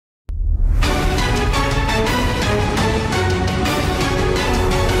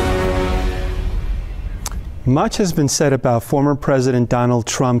Much has been said about former President Donald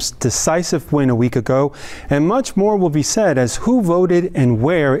Trump's decisive win a week ago, and much more will be said as who voted and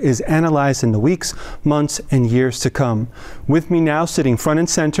where is analyzed in the weeks, months, and years to come. With me now, sitting front and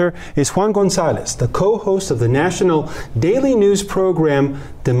center, is Juan Gonzalez, the co-host of the national daily news program,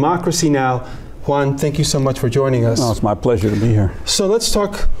 Democracy Now! Juan, thank you so much for joining us. Oh, it's my pleasure to be here. So let's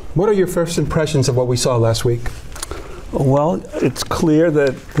talk, what are your first impressions of what we saw last week? Well, it's clear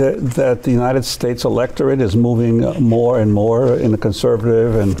that the United States electorate is moving more and more in a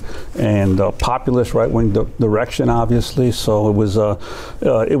conservative and populist right-wing direction, obviously. So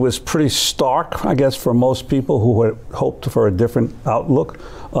it was pretty stark, I guess, for most people who had hoped for a different outlook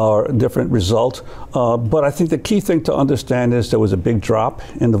or a different result. But I think the key thing to understand is there was a big drop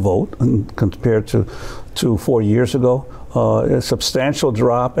in the vote compared to 4 years ago, a substantial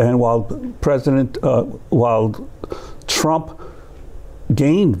drop. And while Trump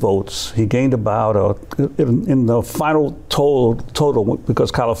gained votes. He gained about, in the final total, because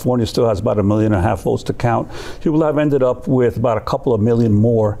California still has about 1.5 million votes to count, he will have ended up with about a couple of million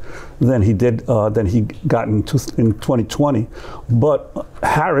more than he did, than he got in 2020. But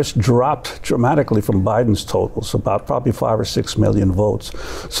Harris dropped dramatically from Biden's totals, about probably 5 or 6 million votes.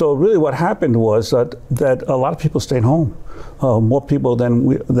 So really what happened was that a lot of people stayed home. More people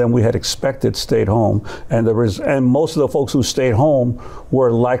than we had expected stayed home, and most of the folks who stayed home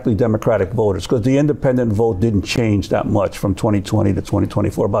were likely Democratic voters, because the independent vote didn't change that much from 2020 to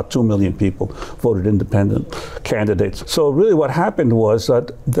 2024. About 2 million people voted independent candidates. So really what happened was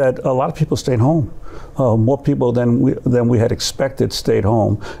that a lot of people stayed home. More people than we had expected stayed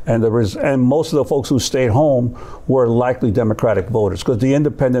home, and most of the folks who stayed home were likely Democratic voters, because the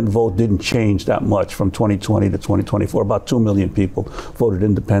independent vote didn't change that much from 2020 to 2024. About 2 million people voted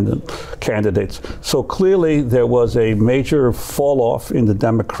independent candidates. So clearly there was a major fall off in the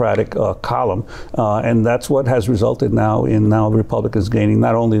Democratic column, and that's what has resulted now in Republicans gaining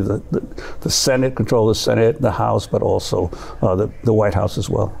not only the Senate, control of the Senate, the House, but also the White House as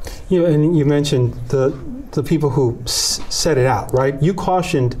well. Yeah, and you mentioned the people who set it out, right? You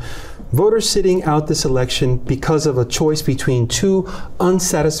cautioned voters sitting out this election because of a choice between two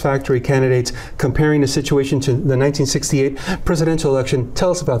unsatisfactory candidates, comparing the situation to the 1968 presidential election.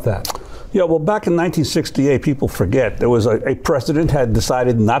 Tell us about that. Yeah, well, back in 1968, people forget, there was a president had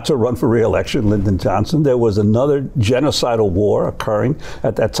decided not to run for re-election, Lyndon Johnson. There was another genocidal war occurring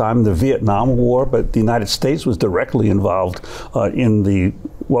at that time, the Vietnam War, but the United States was directly involved in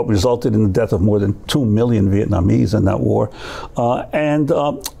what resulted in the death of more than 2 million Vietnamese in that war. And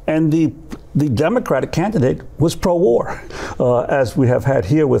the Democratic candidate was pro-war, as we have had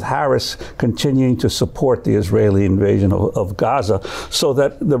here with Harris continuing to support the Israeli invasion of Gaza. So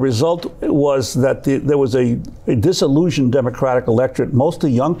that the result was that there was a disillusioned Democratic electorate, mostly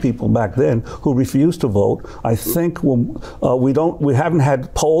young people back then, who refused to vote. I think we haven't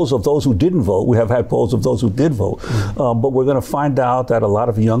had polls of those who didn't vote. We have had polls of those who did vote. But we're going to find out that a lot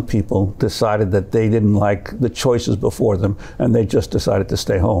of young people decided that they didn't like the choices before them, and they just decided to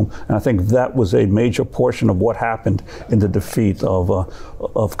stay home. And I think that was a major portion of what happened in the defeat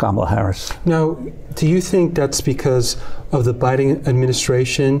of Kamala Harris. Now, do you think that's because of the Biden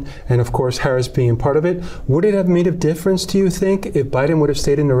administration and, of course, Harris being part of it? Would it have made a difference, do you think, if Biden would have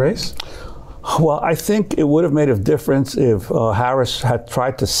stayed in the race? Well, I think it would have made a difference if Harris had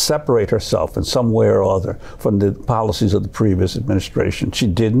tried to separate herself in some way or other from the policies of the previous administration. She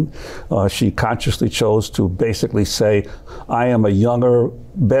didn't. She consciously chose to basically say, I am a younger,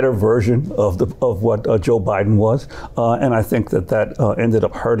 better version of what Joe Biden was. And I think that ended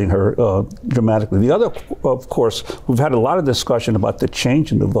up hurting her dramatically. The other, of course, we've had a lot of discussion about the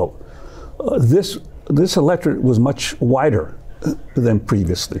change in the vote. This electorate was much wider than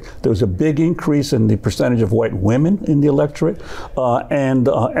previously. There was a big increase in the percentage of white women in the electorate, and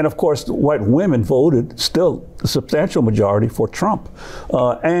of course white women voted still a substantial majority for Trump.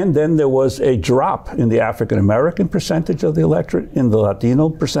 And then there was a drop in the African American percentage of the electorate, in the Latino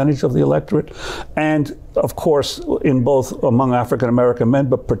percentage of the electorate, and of course in both among African American men,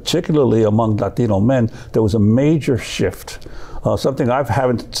 but particularly among Latino men, there was a major shift. Something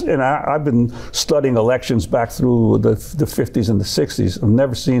I've been studying elections back through the 50s and the 60s. I've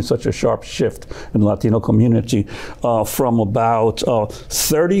never seen such a sharp shift in the Latino community, from about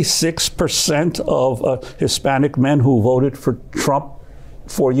 36% of Hispanic men who voted for Trump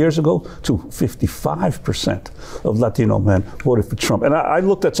 4 years ago to 55% of Latino men voted for Trump. And I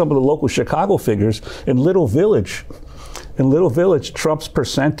looked at some of the local Chicago figures. In Little Village, Trump's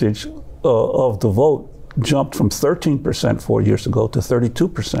percentage of the vote jumped from 13% 4 years ago to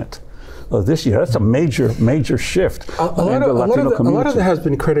 32%. this year. That's a major shift in the Latino community. A lot of that has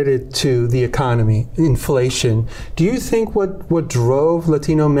been credited to the economy, inflation. Do you think what drove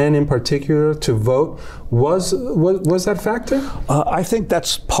Latino men in particular to vote was that factor? I think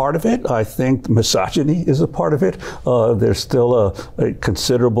that's part of it. I think misogyny is a part of it. There's still a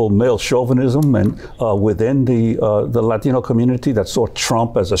considerable male chauvinism and within the Latino community that saw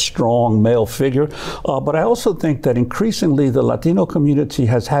Trump as a strong male figure. But I also think that increasingly the Latino community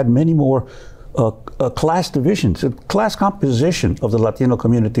has had many more class divisions. The class composition of the Latino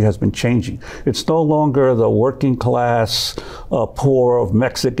community has been changing. It's no longer the working class poor of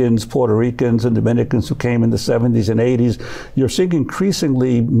Mexicans, Puerto Ricans, and Dominicans who came in the 70s and 80s. You're seeing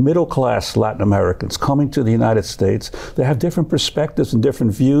increasingly middle class Latin Americans coming to the United States. They have different perspectives and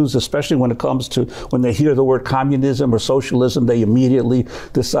different views, especially when it comes to when they hear the word communism or socialism, they immediately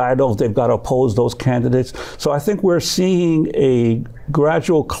decide, oh, they've got to oppose those candidates. So I think we're seeing a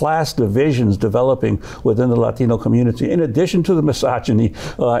gradual class divisions developing within the Latino community, in addition to the misogyny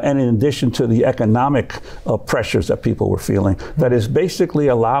and in addition to the economic pressures that people were feeling, that is basically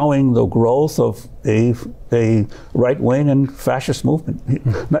allowing the growth of a right-wing and fascist movement.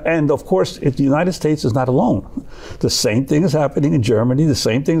 And of course, the United States is not alone. The same thing is happening in Germany, the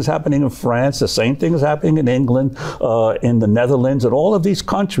same thing is happening in France, the same thing is happening in England, in the Netherlands, and all of these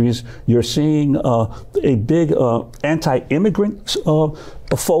countries, you're seeing a big anti-immigrant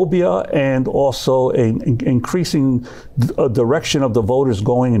phobia and also an increasing direction of the voters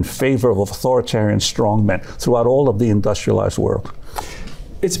going in favor of authoritarian strongmen throughout all of the industrialized world.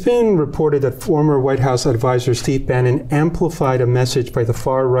 It's been reported that former White House advisor Steve Bannon amplified a message by the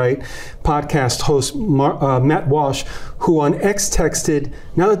far-right podcast host Matt Walsh, who on X texted,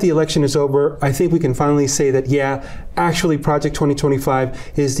 "Now that the election is over, I think we can finally say that, yeah, actually Project 2025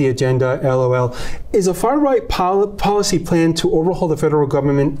 is the agenda, LOL." Is a far-right policy plan to overhaul the federal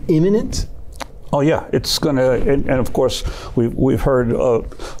government imminent? Oh yeah, it's going to, and of course we've heard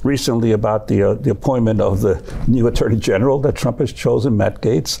recently about the appointment of the new Attorney General that Trump has chosen, Matt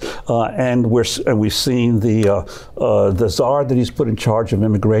Gaetz, and we've seen the czar that he's put in charge of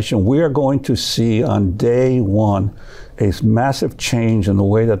immigration. We are going to see on day one a massive change in the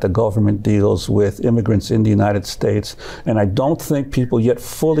way that the government deals with immigrants in the United States. And I don't think people yet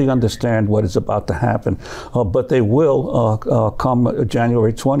fully understand what is about to happen. But they will come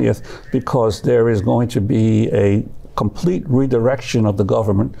January 20th, because there is going to be a complete redirection of the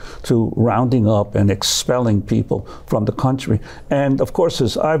government to rounding up and expelling people from the country. And of course,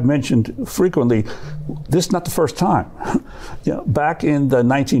 as I've mentioned frequently, this is not the first time. Back in the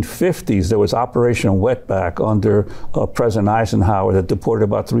 1950s, there was Operation Wetback under President Eisenhower that deported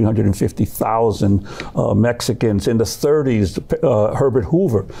about 350,000 Mexicans. In the 30s, Herbert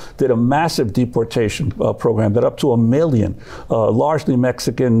Hoover did a massive deportation program that up to 1 million, largely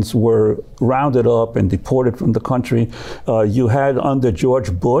Mexicans, were rounded up and deported from the country. You had under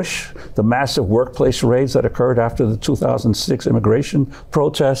George Bush the massive workplace raids that occurred after the 2006 immigration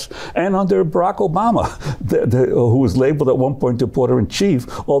protests, and under Barack Obama, who was labeled at one point deporter-in-chief,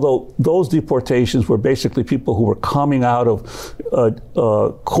 although those deportations were basically people who were coming out of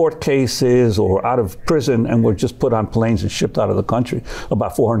court cases or out of prison and were just put on planes and shipped out of the country,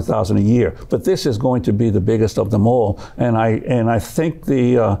 about 400,000 a year. But this is going to be the biggest of them all, and I think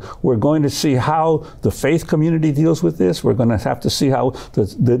we're going to see how the faith community deals with this. We're going to have to see how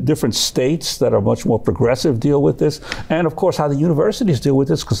the different states that are much more progressive deal with this, and of course how the universities deal with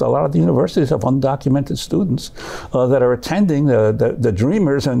this, because a lot of the universities have undocumented students that are attending the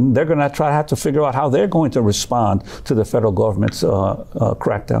Dreamers, and they're going to have to figure out how they're going to respond to the federal government's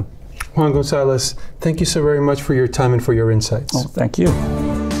crackdown. Juan Gonzalez, thank you so very much for your time and for your insights. Oh, thank you.